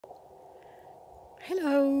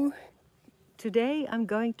Hello! Today I'm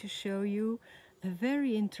going to show you a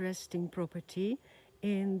very interesting property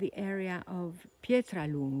in the area of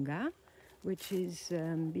Pietralunga, which is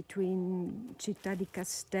between Città di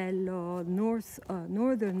Castello,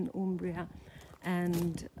 Northern Umbria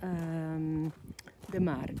and the le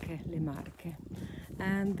Marche.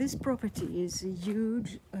 And this property is a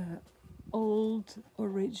huge, old,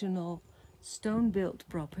 original stone-built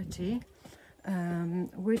property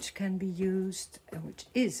which can be used, which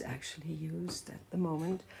is actually used at the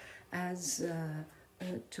moment as a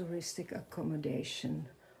touristic accommodation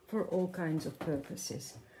for all kinds of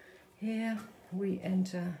purposes. Here we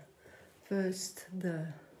enter first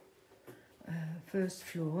the first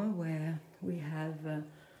floor, where we have a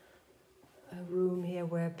room here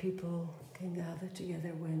where people can gather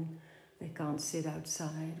together when they can't sit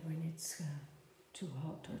outside, when it's too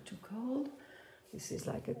hot or too cold. This is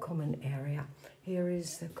like a common area. Here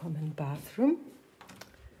is the common bathroom.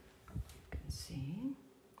 You can see.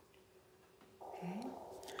 Okay.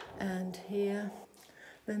 And here,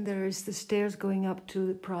 then there is the stairs going up to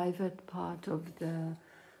the private part of the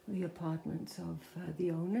apartments of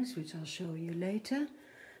the owners, which I'll show you later.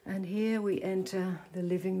 And here we enter the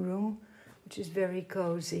living room, which is very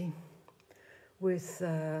cozy, with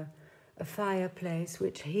a fireplace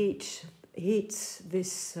which heats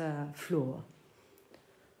this floor.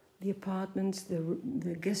 The apartments,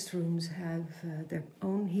 the guest rooms have their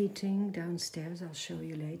own heating downstairs, I'll show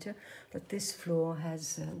you later, but this floor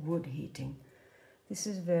has wood heating. This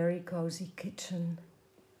is a very cozy kitchen,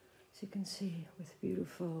 as you can see, with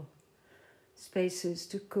beautiful spaces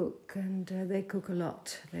to cook, and they cook a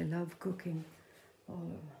lot. They love cooking,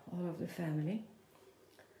 all of the family.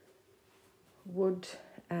 Wood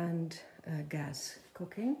and gas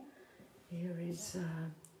cooking. Here is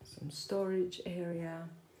some storage area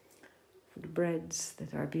for the breads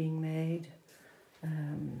that are being made,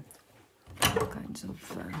 all kinds of,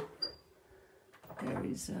 there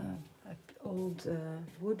is an old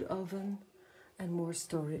wood oven and more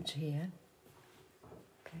storage here.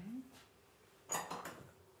 Okay.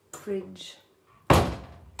 Fridge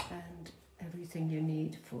and everything you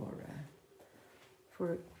need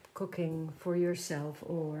for cooking for yourself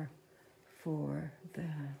or for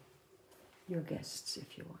your guests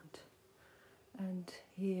if you want. And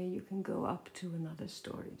here you can go up to another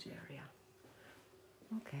storage area.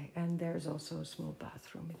 Okay, and there's also a small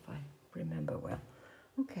bathroom, if I remember well.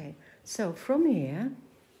 Okay, so from here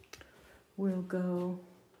we'll go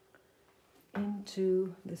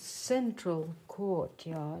into the central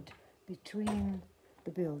courtyard between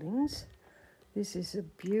the buildings. This is a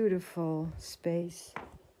beautiful space,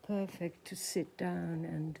 perfect to sit down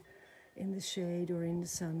and in the shade or in the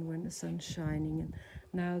sun when the sun's shining. And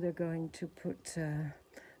now they're going to put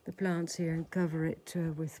the plants here and cover it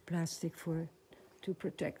with plastic to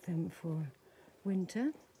protect them for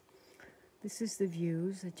winter. This is the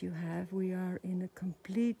views that you have. We are in a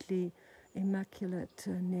completely immaculate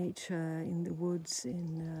nature in the woods,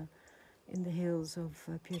 in the hills of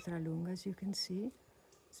Pietralunga, as you can see.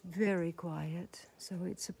 It's very quiet, so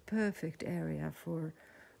it's a perfect area for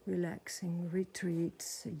relaxing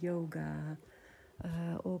retreats, yoga,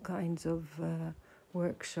 all kinds of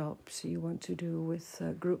workshops you want to do with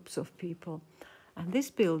groups of people. And this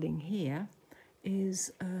building here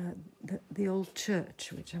is the old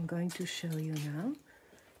church, which I'm going to show you now.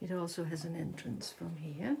 It also has an entrance from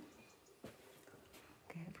here,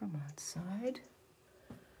 okay, from outside.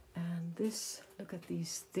 And this, look at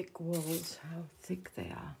these thick walls, how thick they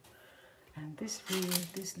are. And this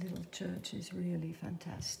little church is really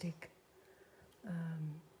fantastic.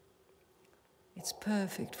 It's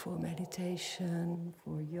perfect for meditation,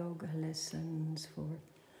 for yoga lessons, for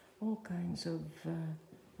all kinds of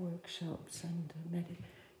workshops and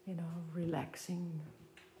relaxing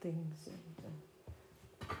things.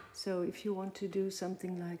 And, so if you want to do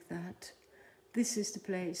something like that, this is the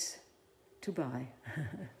place to buy.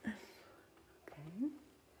 Okay.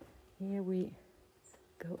 Here we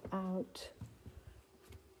go out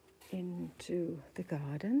into the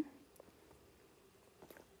garden.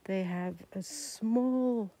 They have a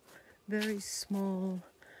small, very small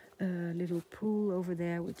little pool over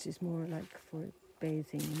there, which is more like for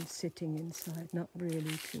bathing and sitting inside, not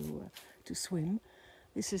really to swim.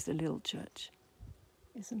 This is the little church.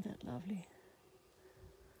 Isn't that lovely?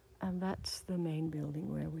 And that's the main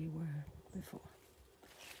building where we were before.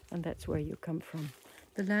 And that's where you come from.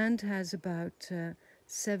 The land has about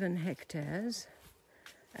 7 hectares,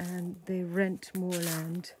 and they rent more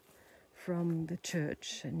land from the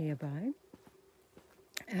church nearby.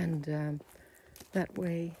 And that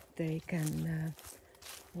way they can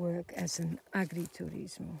work as an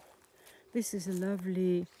agriturismo. This is a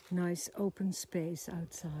lovely, nice open space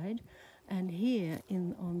outside. And here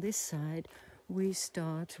on this side, we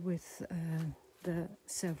start with the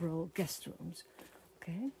several guest rooms.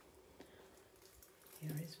 Okay,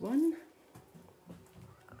 here is one.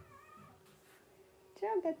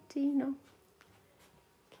 Ciao gattino.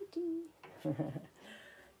 Kitty.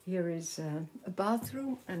 Here is a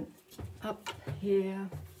bathroom, and up here,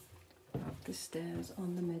 up the stairs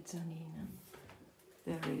on the mezzanine,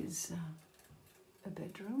 there is a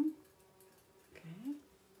bedroom. Okay,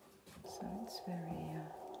 so it's very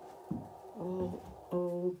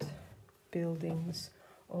old buildings,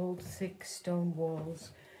 old thick stone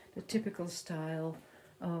walls, the typical style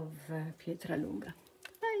of Pietralunga.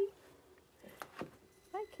 Hi!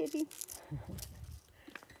 Hi, kitty!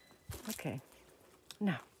 Okay,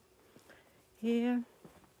 now here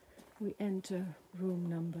we enter room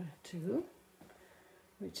number 2,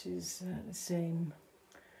 which is the same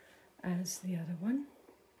as the other one.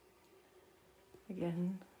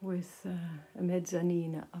 Again, with a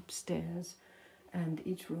mezzanine upstairs, and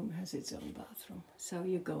each room has its own bathroom. So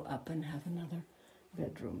you go up and have another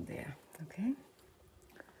bedroom there, okay?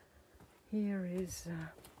 Here is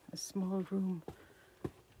a small room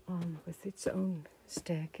with its own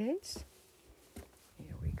staircase.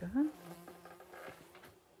 Here we go.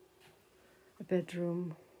 A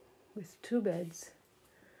bedroom with 2 beds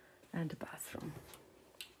and a bathroom.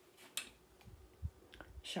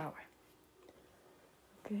 Shower.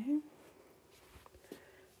 Okay.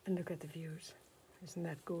 And look at the views. Isn't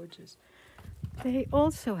that gorgeous? They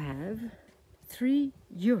also have 3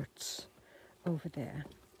 yurts over there,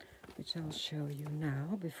 which I'll show you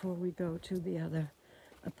now before we go to the other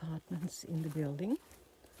apartments in the building.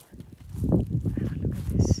 Look at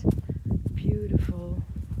this beautiful,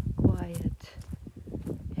 quiet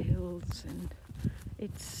hills, and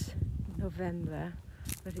it's November,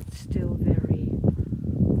 but it's still very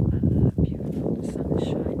beautiful. The sun is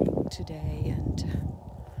shining today, and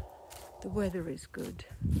the weather is good.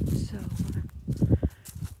 So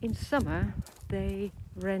in summer they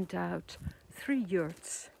rent out 3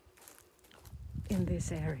 yurts in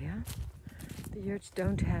this area. The yurts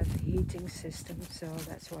don't have the heating system, so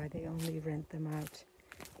that's why they only rent them out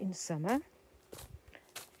in summer.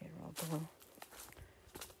 Here, I'll go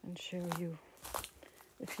and show you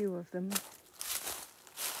a few of them.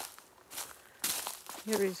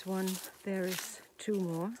 Here is one, there is 2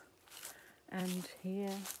 more, and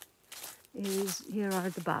here are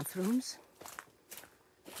the bathrooms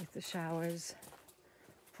with the showers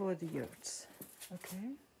for the yurts.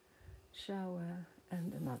 Okay, shower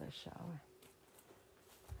and another shower.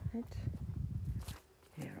 Right.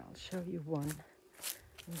 Here, I'll show you one,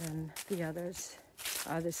 and then the others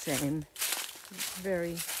are the same.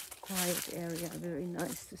 Very quiet area, very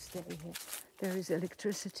nice to stay here. There is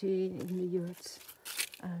electricity in the yurts,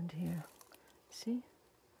 and here, see,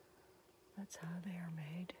 that's how they are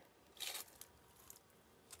made.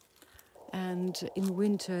 And in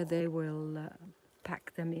winter they will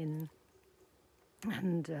pack them in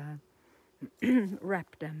and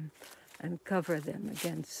wrap them and cover them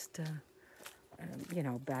against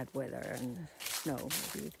bad weather and snow.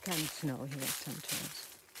 Maybe it can snow here sometimes.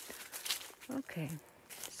 Okay,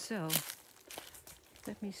 so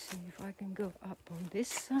let me see if I can go up on this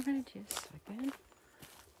side. Yes, I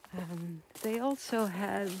can. They also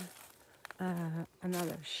have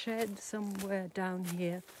another shed somewhere down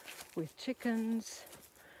here with chickens.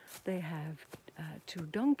 They have 2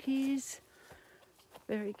 donkeys,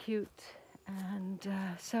 very cute, and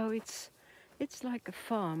so it's like a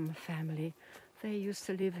farm family. They used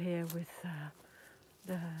to live here with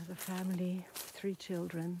the family, 3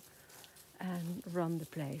 children, and run the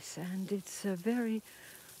place. And it's very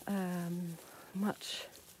much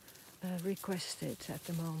requested at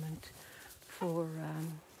the moment for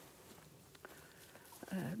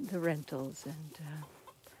the rentals and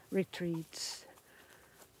retreats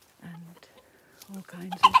and all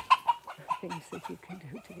kinds of things that you can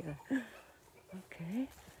do together. Okay,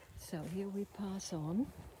 so here we pass on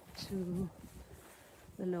to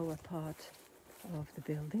the lower part of the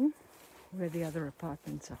building where the other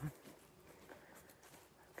apartments are.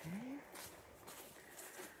 Okay.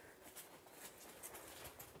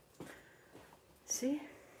 See,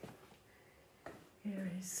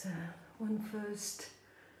 here is one first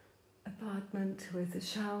apartment with a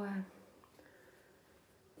shower,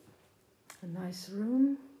 a nice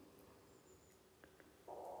room,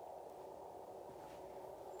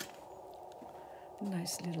 a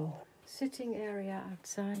nice little sitting area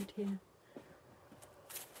outside here,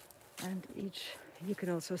 and you can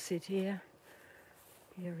also sit here.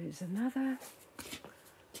 Here is another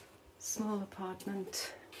small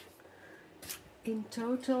apartment In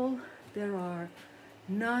total, there are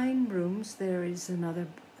 9 rooms. There is another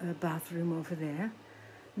bathroom over there.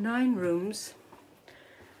 9 rooms,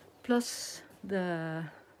 plus the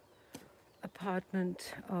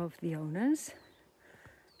apartment of the owners.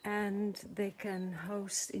 And they can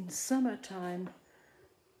host in summertime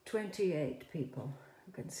 28 people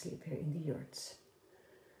who can sleep here in the yurts.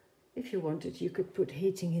 If you wanted, you could put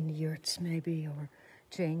heating in the yurts maybe, or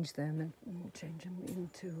change them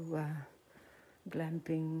into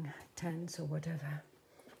glamping tents or whatever.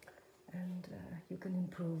 And you can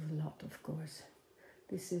improve a lot, of course.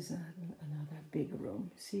 This is another big room,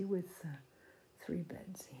 see, with 3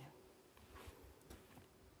 beds here.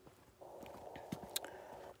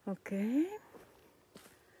 Okay,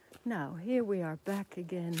 now here we are back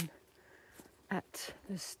again at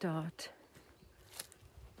the start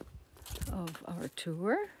of our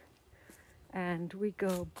tour, and we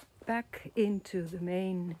go back into the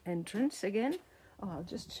main entrance again. Oh, I'll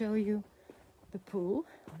just show you the pool,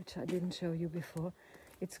 which I didn't show you before.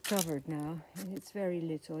 It's covered now, and it's very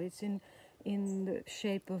little. It's in the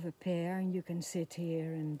shape of a pear, and you can sit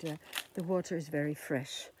here, and the water is very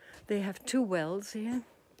fresh. They have 2 wells here.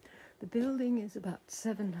 The building is about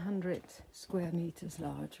 700 square meters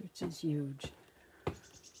large, which is huge.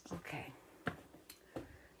 Okay,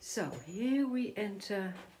 so here we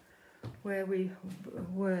enter where we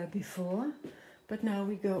were before, but now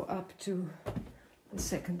we go up to the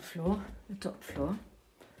 2nd floor, the top floor,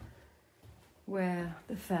 where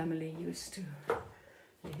the family used to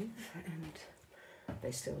live, and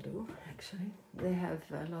they still do, actually. They have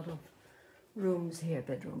a lot of rooms here,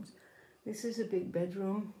 bedrooms. This is a big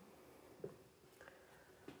bedroom.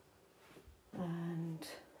 And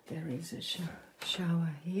there is a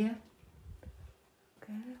shower here.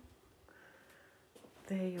 Okay.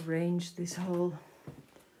 They arranged this whole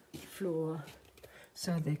floor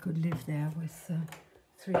so they could live there with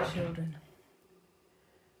 3 children.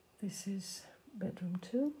 This is bedroom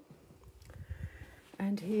 2.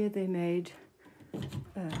 And here they made,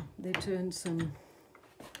 they turned some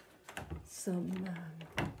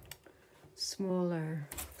smaller,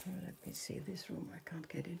 let me see, this room I can't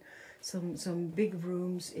get in, some big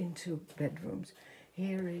rooms into bedrooms.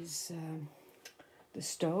 Here is the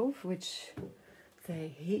stove, which they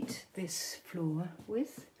heat this floor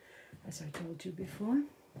with, as I told you before.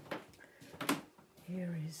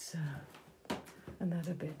 Here is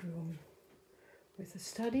another bedroom with a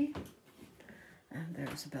study, and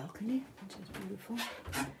there's a balcony, which is beautiful.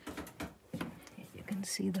 Here you can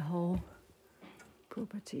see the whole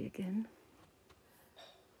property again.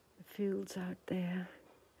 The fields out there.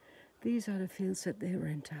 These are the fields that they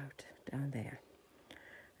rent out down there.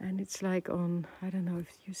 And it's like on, I don't know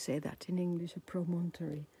if you say that in English, a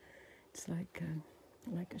promontory. It's like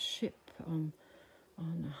a ship on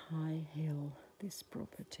a high hill, this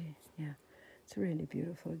property. Yeah, it's really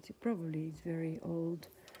beautiful. It's probably very old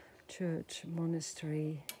church,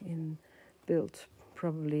 monastery, built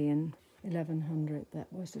probably in 1100.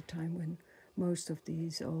 That was the time when most of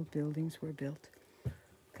these old buildings were built.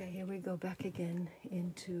 Okay, here we go back again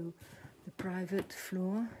into the private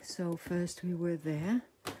floor. So first we were there,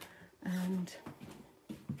 and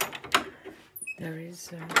there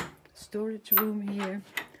is a storage room here.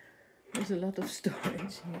 There's a lot of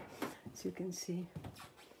storage here, as you can see.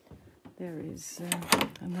 There is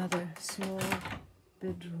another small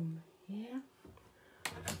bedroom here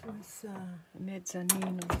with a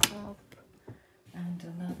mezzanine on top, and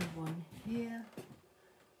another one here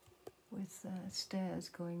with stairs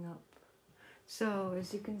going up. So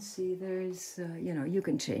as you can see, there is, you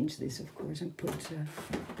can change this, of course, and put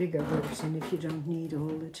bigger rooms in if you don't need all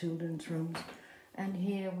the children's rooms. And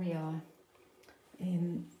here we are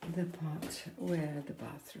in the part where the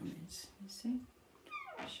bathroom is, you see?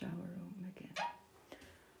 Shower room again.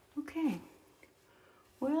 Okay,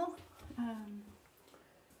 well, I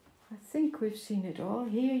think we've seen it all.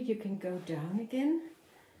 Here you can go down again.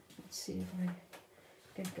 Let's see if I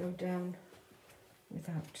can go down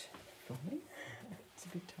without falling. It's a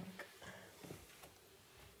bit dark.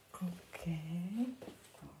 Okay,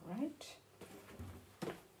 all right.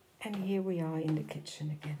 And here we are in the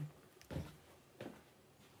kitchen again.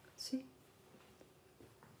 See?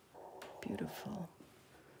 Beautiful,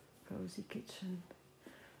 cozy kitchen,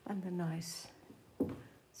 and a nice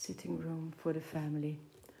sitting room for the family.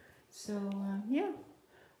 So, yeah,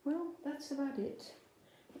 well, that's about it.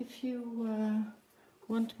 If you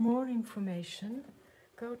want more information,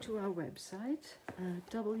 go to our website,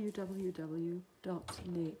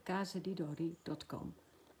 www.lecasadidori.com.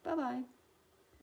 Bye-bye.